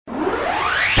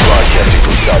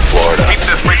South Florida. Keep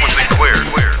this frequency clear.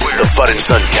 The fun and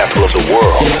sun capital of the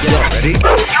world. Ready?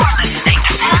 You're listening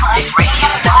to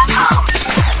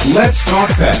PetLifeRadio.com. Let's talk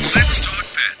pets.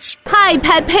 Hi,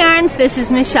 pet parents. This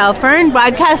is Michelle Fern,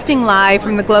 broadcasting live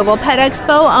from the Global Pet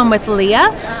Expo. I'm with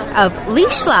Leah of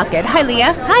Leash Locket. Hi,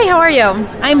 Leah. Hi, how are you?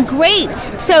 I'm great.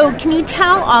 So, can you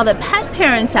tell all the pet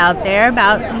parents out there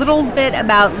a little bit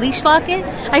about Leash Locket?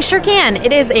 I sure can.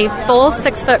 It is a full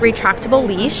 6-foot retractable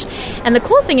leash, and the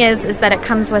cool thing is that it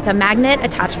comes with a magnet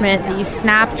attachment that you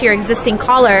snap to your existing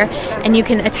collar, and you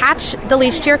can attach the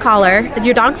leash to your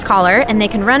dog's collar, and they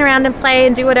can run around and play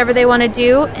and do whatever they want to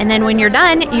do. And then when you're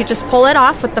done, you just pull it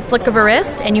off with the flick of a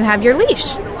wrist, and you have your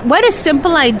leash. What a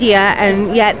simple idea,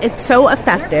 and yet it's so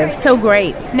effective, so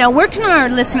great. Now, where can our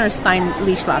listeners find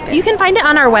Leash Locket? You can find it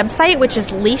on our website, which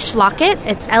is Leash Locket.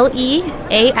 It's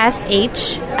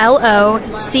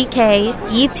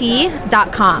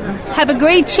LeashLocket.com. Have a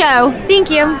great show. Thank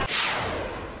you.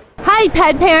 Hi,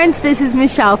 pet parents. This is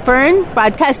Michelle Fern,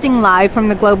 broadcasting live from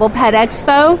the Global Pet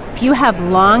Expo. If you have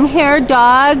long-haired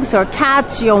dogs or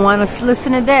cats, you'll want to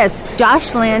listen to this.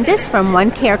 Josh Landis from One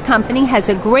Care Company has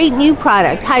a great new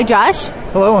product. Hi, Josh.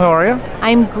 Hello, how are you?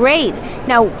 I'm great.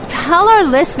 Now, tell our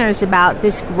listeners about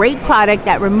this great product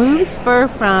that removes fur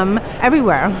from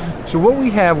everywhere. So what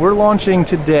we have, we're launching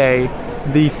today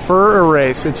the Fur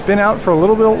Erase. It's been out for a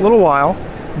little while,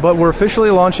 but we're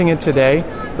officially launching it today.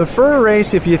 The Fur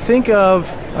Erase, if you think of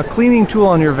a cleaning tool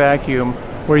on your vacuum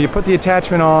where you put the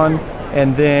attachment on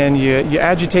and then you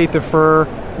agitate the fur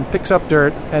and picks up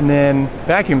dirt and then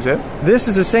vacuums it. This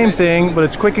is the same thing, but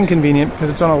it's quick and convenient because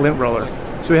it's on a lint roller.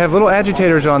 So we have little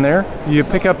agitators on there. You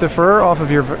pick up the fur off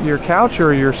of your couch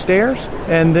or your stairs,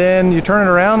 and then you turn it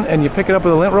around and you pick it up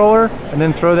with a lint roller and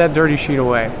then throw that dirty sheet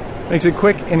away. Makes it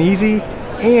quick and easy.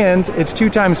 And it's 2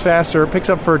 times faster, picks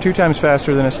up fur 2 times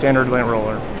faster than a standard lint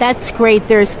roller. That's great.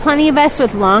 There's plenty of us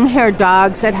with long-haired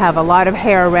dogs that have a lot of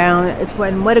hair around.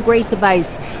 What a great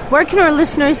device. Where can our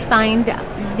listeners find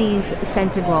these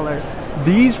scented rollers?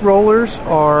 These rollers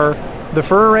are, the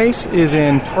Fur Erase is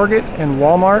in Target and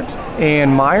Walmart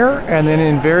and Meijer, and then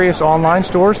in various online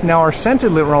stores. Now, our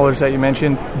scented lint rollers that you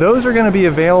mentioned, those are going to be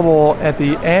available at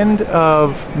the end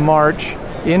of March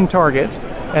in Target,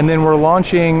 and then we're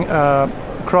launching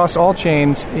across all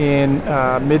chains in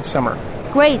midsummer.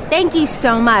 Great. Thank you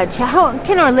so much. How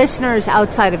can our listeners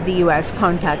outside of the U.S.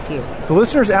 contact you? The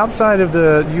listeners outside of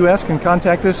the U.S. can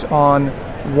contact us on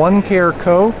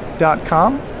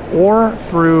onecareco.com or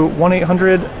through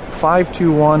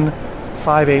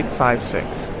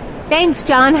 1-800-521-5856. Thanks,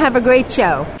 John. Have a great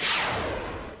show.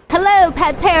 Hello,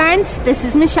 pet parents. This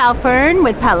is Michelle Fern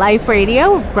with Pet Life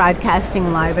Radio,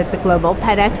 broadcasting live at the Global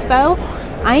Pet Expo.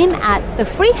 I am at the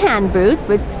Freehand booth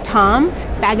with Tom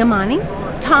Bagamani.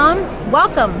 Tom,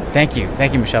 welcome. Thank you,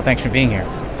 Michelle. Thanks for being here.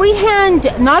 Freehand,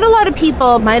 not a lot of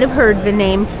people might have heard the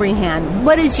name Freehand.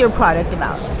 What is your product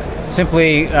about?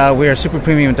 Simply, we are super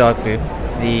premium dog food.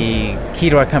 The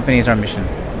key to our company is our mission.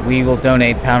 We will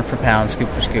donate pound for pound, scoop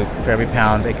for scoop, for every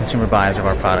pound a consumer buys of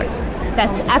our product.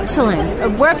 That's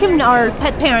excellent. Where can our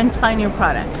pet parents find your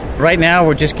product? Right now,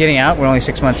 we're just getting out. We're only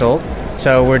 6 months old.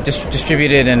 So we're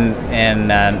distributed in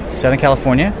Southern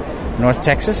California, North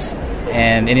Texas,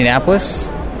 and Indianapolis,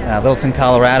 Littleton,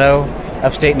 Colorado,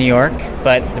 upstate New York.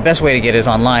 But the best way to get it is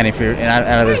online if you're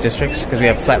out of those districts, because we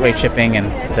have flat rate shipping,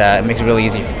 and it makes it really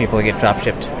easy for people to get drop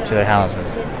shipped to their houses.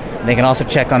 And they can also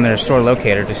check on their store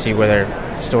locator to see where their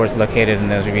store is located in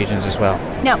those regions as well.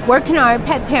 Now, where can our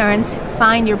pet parents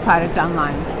find your product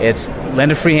online? It's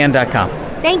lendafreehand.com.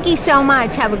 Thank you so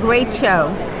much. Have a great show.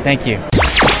 Thank you.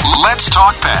 Let's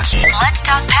talk pets. Let's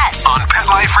talk pets On Pet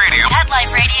Life Radio. Pet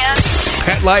Life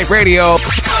Radio.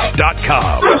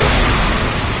 PetLifeRadio.com.